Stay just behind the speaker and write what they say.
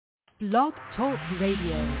Blog Talk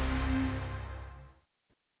Radio.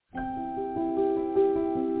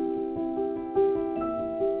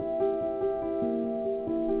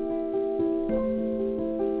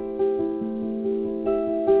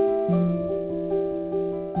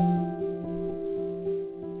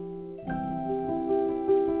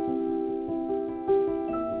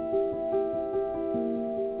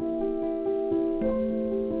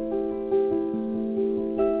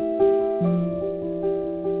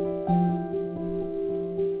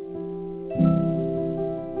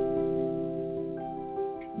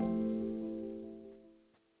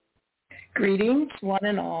 Greetings, one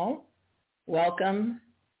and all. Welcome,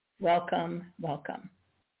 welcome, welcome.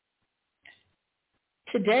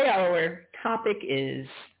 Today our topic is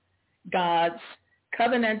God's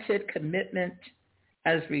covenanted commitment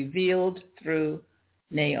as revealed through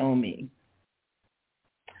Naomi.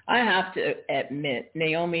 I have to admit,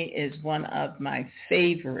 Naomi is one of my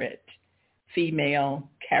favorite female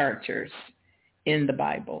characters in the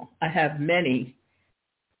Bible. I have many,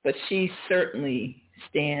 but she certainly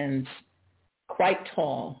stands quite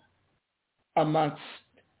tall amongst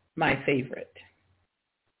my favorite.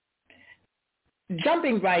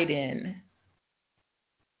 Jumping right in,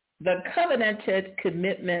 the covenanted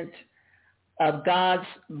commitment of God's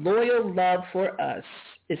loyal love for us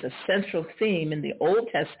is a central theme in the Old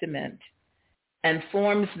Testament and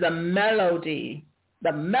forms the melody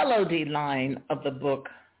line of the book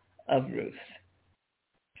of Ruth.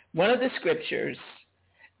 One of the scriptures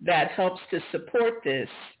that helps to support this,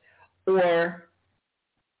 or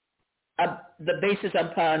the basis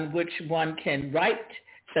upon which one can write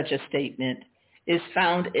such a statement, is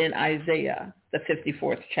found in Isaiah, the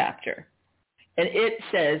 54th chapter. And it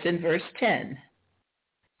says in verse 10,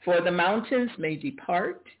 "For the mountains may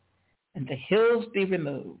depart and the hills be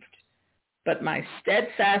removed, but my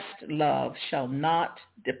steadfast love shall not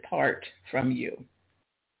depart from you."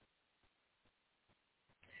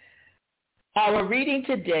 Our reading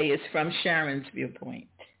today is from Sharon's viewpoint.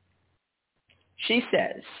 She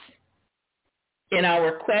says, "In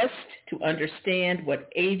our quest to understand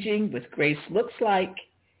what aging with grace looks like,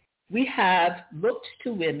 we have looked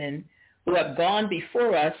to women who have gone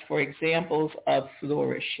before us for examples of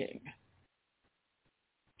flourishing."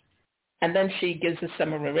 And then she gives a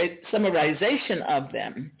summarization of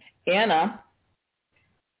them. Anna,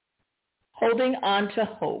 holding on to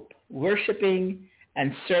hope, worshiping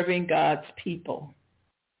and serving God's people.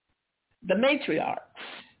 The matriarchs,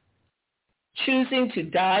 choosing to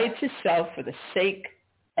die to self for the sake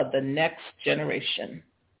of the next generation.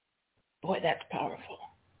 Boy, that's powerful.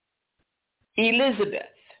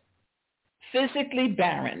 Elizabeth, physically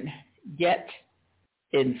barren, yet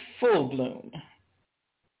in full bloom.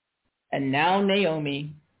 And now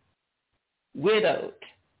Naomi, widowed,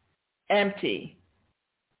 empty,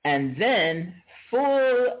 and then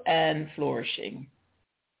full and flourishing.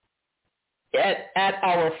 At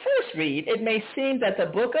our first read, it may seem that the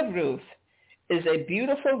book of Ruth is a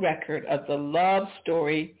beautiful record of the love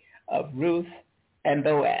story of Ruth and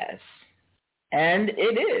Boaz. And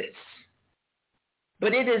it is.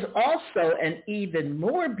 But it is also an even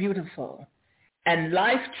more beautiful and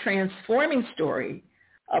life-transforming story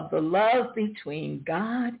of the love between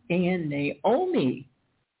God and Naomi.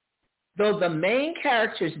 Though the main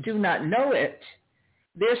characters do not know it,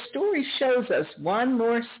 their story shows us one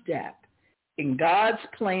more step in God's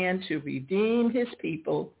plan to redeem his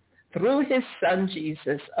people through his son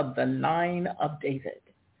Jesus of the line of David.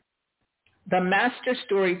 The master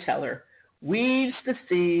storyteller weaves the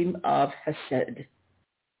theme of Hesed,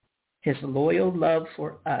 his loyal love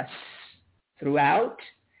for us, throughout,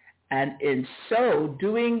 and in so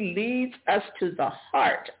doing leads us to the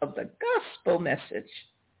heart of the gospel message.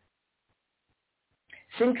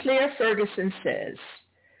 Sinclair Ferguson says,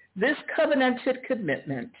 "This covenanted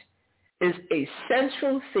commitment is a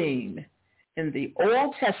central theme in the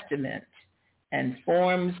Old Testament and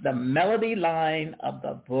forms the melody line of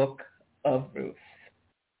the book of Ruth."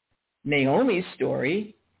 Naomi's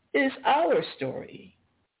story is our story.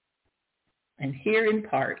 And here in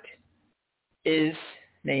part is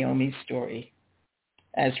Naomi's story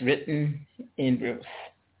as written in Ruth.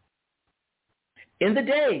 "In the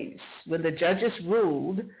days when the judges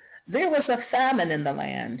ruled, there was a famine in the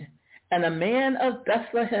land, and a man of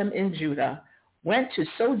Bethlehem in Judah went to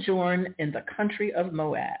sojourn in the country of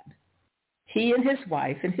Moab, he and his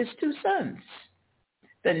wife and his 2 sons.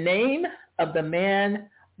 The name of the man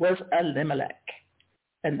was Elimelech,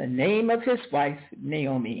 and the name of his wife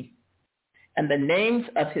Naomi. And the names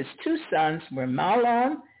of his 2 sons were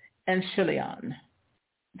Mahlon and Chilion.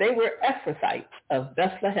 They were Ephrathites of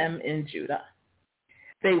Bethlehem in Judah.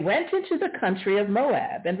 They went into the country of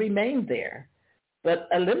Moab and remained there. But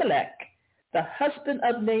Elimelech, the husband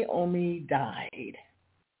of Naomi, died.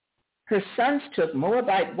 Her sons took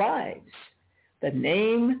Moabite wives. The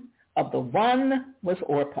name of the one was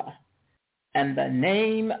Orpah, and the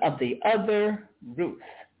name of the other Ruth.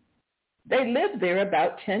 They lived there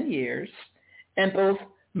about 10 years, and both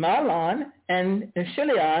Mahlon and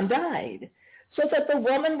Chilion died, so that the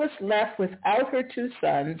woman was left without her 2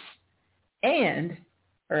 sons and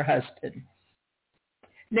her husband.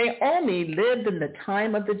 Naomi lived in the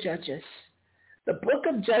time of the Judges. The book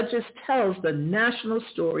of Judges tells the national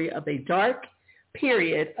story of a dark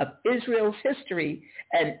period of Israel's history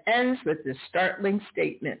and ends with this startling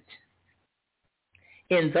statement.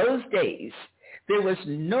 In those days, there was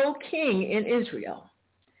no king in Israel.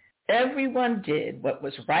 Everyone did what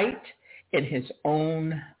was right in his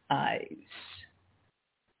own eyes.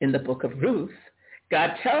 In the book of Ruth,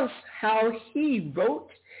 God tells how he wrote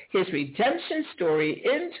his redemption story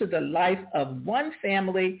into the life of one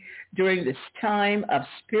family during this time of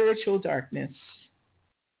spiritual darkness.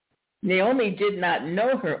 Naomi did not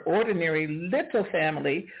know her ordinary little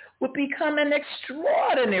family would become an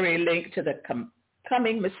extraordinary link to the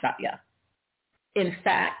coming Messiah. In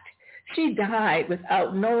fact, she died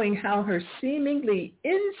without knowing how her seemingly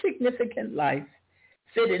insignificant life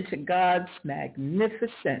fit into God's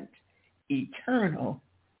magnificent, eternal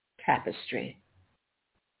tapestry.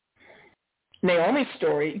 Naomi's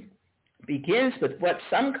story begins with what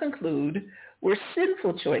some conclude were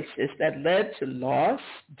sinful choices that led to loss,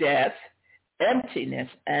 death, emptiness,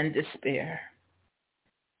 and despair.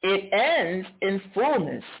 It ends in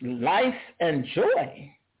fullness, life, and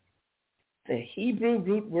joy. The Hebrew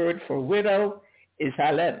root word for widow is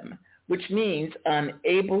halem, which means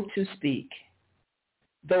unable to speak.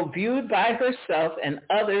 Though viewed by herself and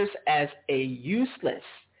others as a useless,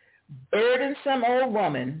 burdensome old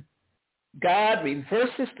woman, God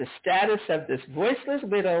reverses the status of this voiceless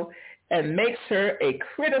widow and makes her a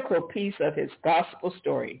critical piece of his gospel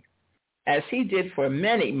story, as he did for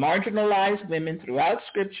many marginalized women throughout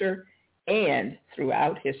Scripture and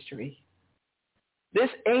throughout history. This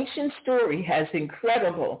ancient story has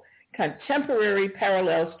incredible contemporary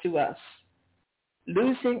parallels to us.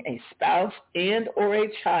 Losing a spouse and or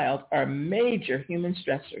a child are major human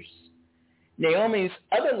stressors. Naomi's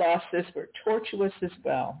other losses were tortuous as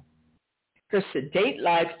well. Her sedate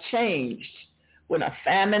life changed when a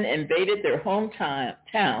famine invaded their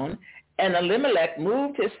hometown and Elimelech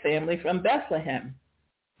moved his family from Bethlehem,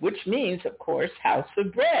 which means, of course, house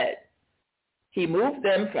of bread. He moved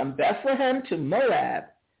them from Bethlehem to Moab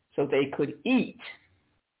so they could eat.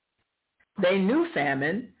 They knew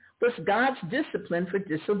famine was God's discipline for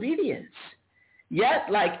disobedience.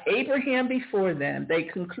 Yet, like Abraham before them, they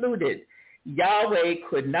concluded Yahweh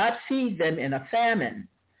could not feed them in a famine.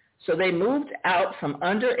 So they moved out from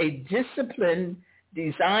under a discipline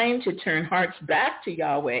designed to turn hearts back to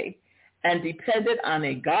Yahweh and depended on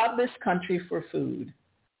a godless country for food.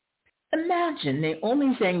 Imagine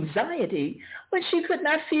Naomi's anxiety when she could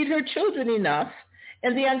not feed her children enough,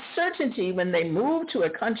 and the uncertainty when they moved to a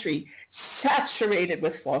country saturated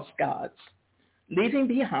with false gods, leaving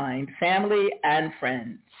behind family and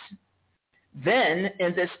friends. Then,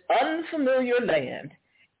 in this unfamiliar land,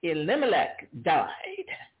 Elimelech died.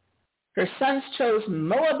 Her sons chose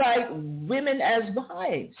Moabite women as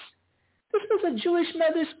wives. This was a Jewish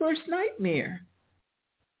mother's worst nightmare.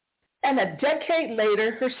 And a decade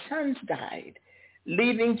later, her sons died,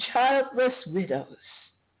 leaving childless widows.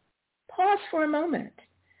 Pause for a moment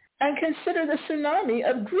and consider the tsunami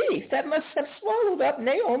of grief that must have swallowed up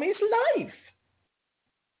Naomi's life.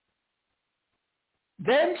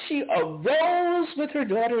 Then she arose with her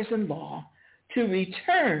daughters-in-law to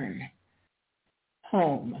return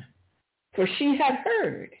home, for she had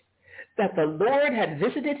heard that the Lord had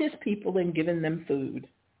visited his people and given them food.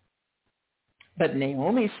 But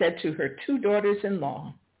Naomi said to her 2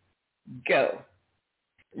 daughters-in-law, "Go,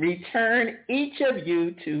 return each of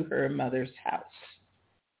you to her mother's house.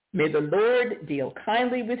 May the Lord deal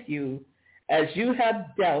kindly with you as you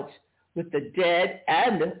have dealt with the dead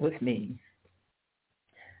and with me.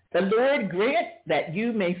 The Lord grant that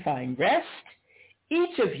you may find rest,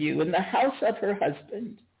 each of you in the house of her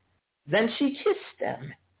husband." Then she kissed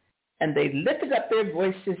them, and they lifted up their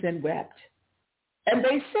voices and wept. And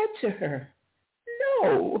they said to her,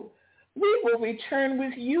 "No, we will return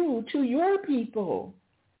with you to your people."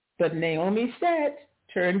 But Naomi said,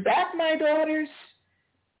 "Turn back, my daughters.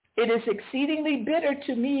 It is exceedingly bitter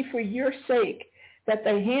to me for your sake that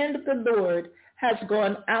the hand of the Lord has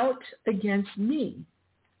gone out against me."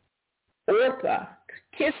 Orpah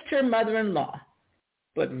kissed her mother-in-law,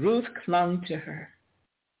 but Ruth clung to her.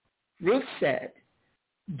 Ruth said,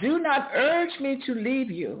 "Do not urge me to leave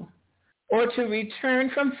you or to return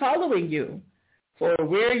from following you. For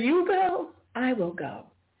where you go, I will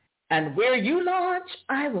go, and where you lodge,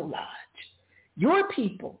 I will lodge. Your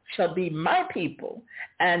people shall be my people,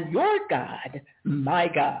 and your God, my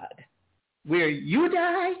God. Where you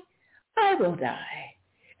die, I will die,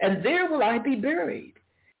 and there will I be buried.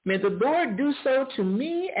 May the Lord do so to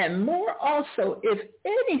me, and more also, if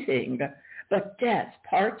anything but death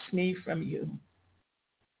parts me from you."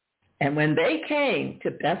 And when they came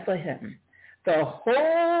to Bethlehem, the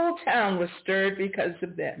whole town was stirred because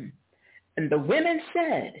of them. And the women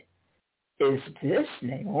said, "Is this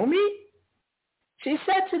Naomi?" She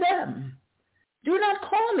said to them, "Do not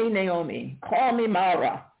call me Naomi, call me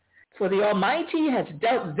Mara, for the Almighty has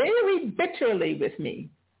dealt very bitterly with me.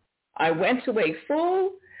 I went away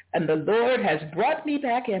full, and the Lord has brought me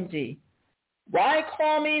back empty. Why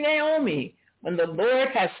call me Naomi when the Lord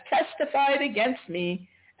has testified against me,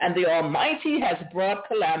 and the Almighty has brought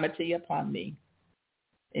calamity upon me?"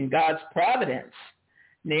 In God's providence,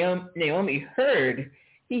 Naomi heard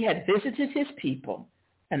he had visited his people,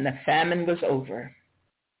 and the famine was over.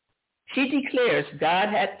 She declares God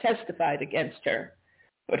had testified against her,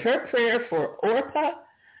 but her prayer for Orpah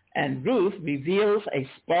and Ruth reveals a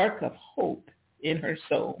spark of hope in her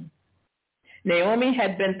soul. Naomi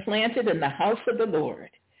had been planted in the house of the Lord.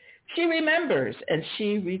 She remembers, and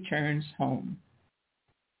she returns home.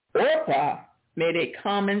 Orpah made a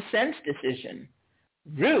common sense decision.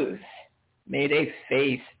 Ruth made a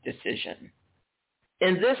faith decision.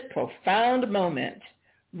 In this profound moment,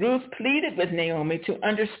 Ruth pleaded with Naomi to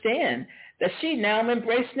understand that she now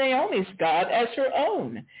embraced Naomi's God as her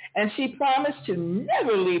own, and she promised to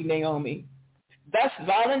never leave Naomi, thus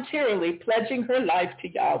voluntarily pledging her life to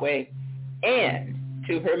Yahweh and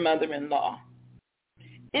to her mother-in-law.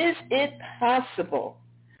 Is it possible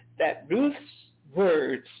that Ruth's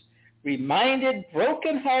words reminded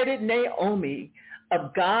broken-hearted Naomi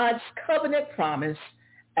of God's covenant promise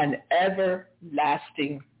and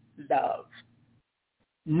everlasting love?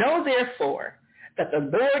 Know therefore that the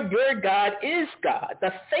Lord your God is God,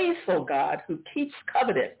 the faithful God who keeps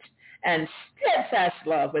covenant and steadfast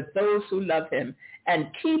love with those who love him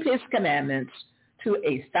and keep his commandments to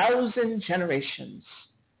 1,000 generations.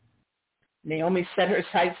 Naomi set her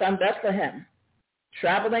sights on Bethlehem.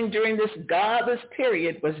 Traveling during this godless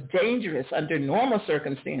period was dangerous under normal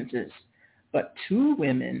circumstances, but two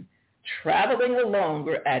women traveling alone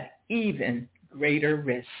were at even greater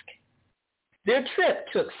risk. Their trip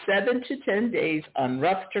took 7 to 10 days on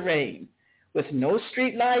rough terrain, with no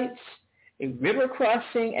street lights, a river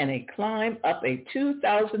crossing, and a climb up a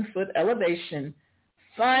 2,000-foot elevation,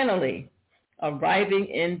 finally arriving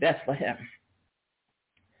in Bethlehem.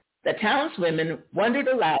 The townswomen wondered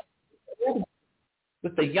aloud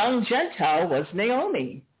if the young Gentile was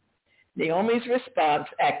Naomi. Naomi's response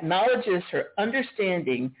acknowledges her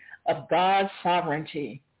understanding of God's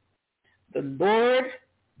sovereignty. The Lord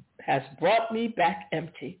has brought me back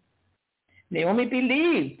empty. Naomi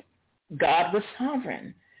believed God was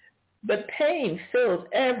sovereign, but pain filled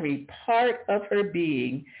every part of her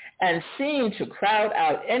being and seemed to crowd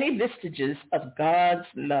out any vestiges of God's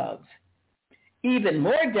love. Even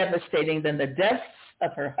more devastating than the deaths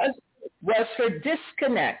of her husband was her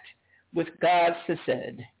disconnect with God's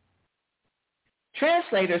chesed.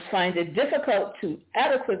 Translators find it difficult to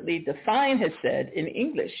adequately define chesed in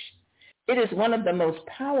English. It is one of the most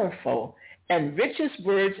powerful and richest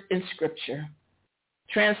words in Scripture.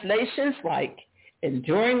 Translations like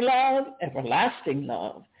enduring love, everlasting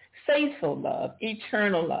love, faithful love,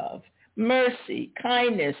 eternal love, mercy,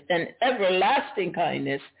 kindness, and everlasting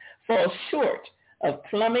kindness fall short of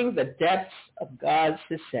plumbing the depths of God's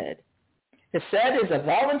chesed. Chesed is a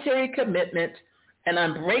voluntary commitment, an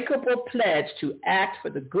unbreakable pledge to act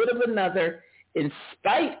for the good of another in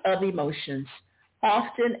spite of emotions,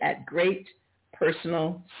 often at great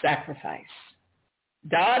personal sacrifice.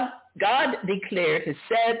 God declared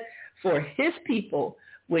chesed for his people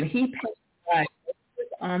when he passed by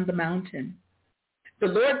on the mountain. The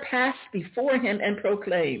Lord passed before him and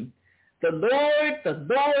proclaimed, the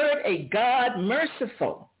Lord, a God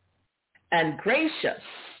merciful and gracious,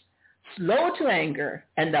 slow to anger,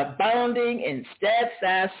 and abounding in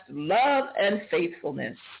steadfast love and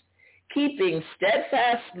faithfulness, keeping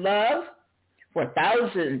steadfast love for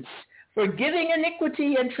thousands, forgiving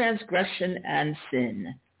iniquity and transgression and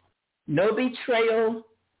sin. No betrayal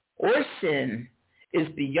or sin is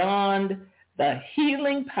beyond the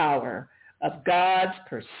healing power of God's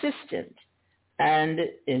persistent and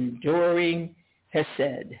enduring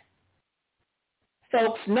chesed.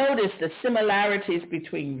 Folks, notice the similarities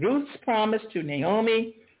between Ruth's promise to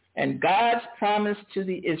Naomi And God's promise to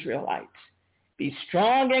the Israelites, be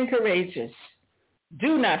strong and courageous.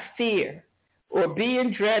 Do not fear or be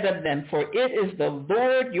in dread of them, for it is the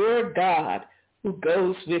Lord your God who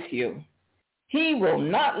goes with you. He will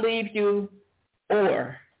not leave you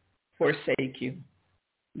or forsake you.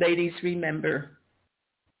 Ladies, remember,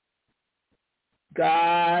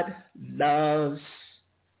 God loves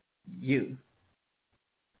you.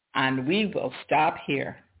 And we will stop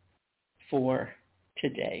here for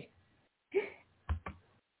today.